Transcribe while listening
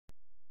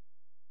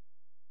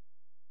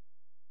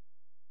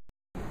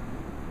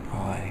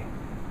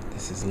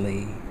This is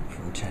Lee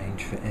from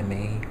Change for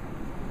ME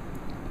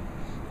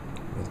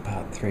with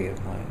part 3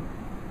 of my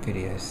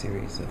video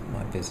series of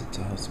my visit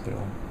to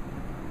hospital.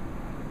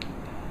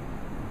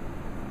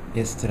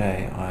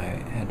 Yesterday I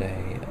had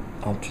a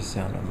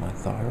ultrasound on my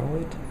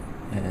thyroid,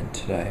 and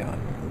today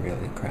I'm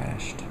really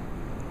crashed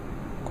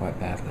quite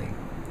badly.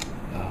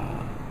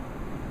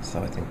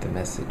 So I think the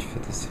message for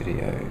this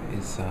video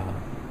is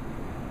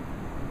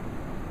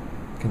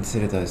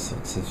consider those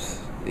sorts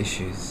of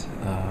issues.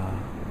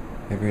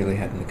 It really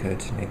hadn't occurred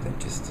to me that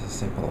just a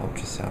simple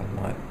ultrasound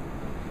might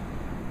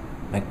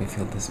make me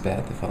feel this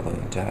bad the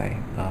following day.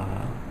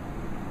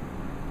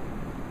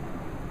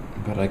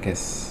 But I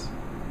guess,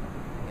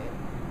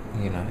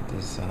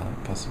 there's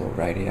possible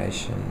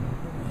radiation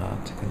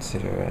to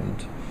consider,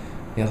 and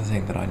the other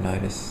thing that I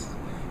noticed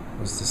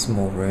was the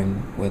small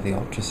room where the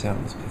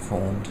ultrasound was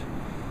performed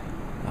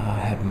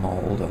had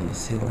mould on the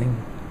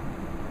ceiling,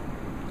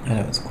 and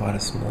it was quite a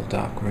small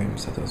dark room,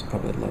 so there was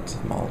probably lots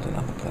of mould in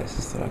other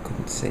places that I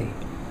couldn't see.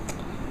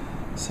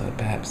 So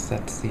perhaps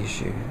that's the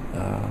issue.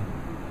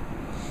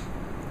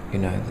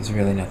 There's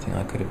really nothing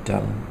I could have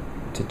done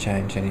to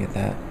change any of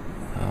that.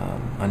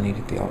 I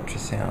needed the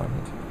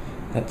ultrasound.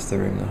 That's the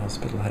room the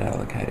hospital had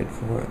allocated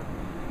for it.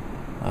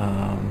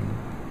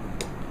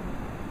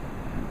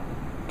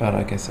 But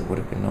I guess it would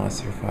have been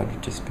nicer if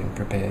I'd just been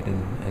prepared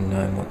and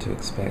known what to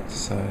expect,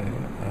 so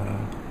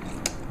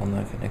I'll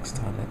know for next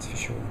time, that's for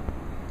sure.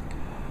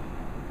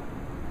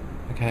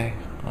 Okay,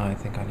 I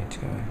think I need to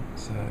go,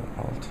 so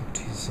I'll talk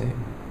to you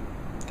soon.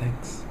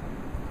 Thanks.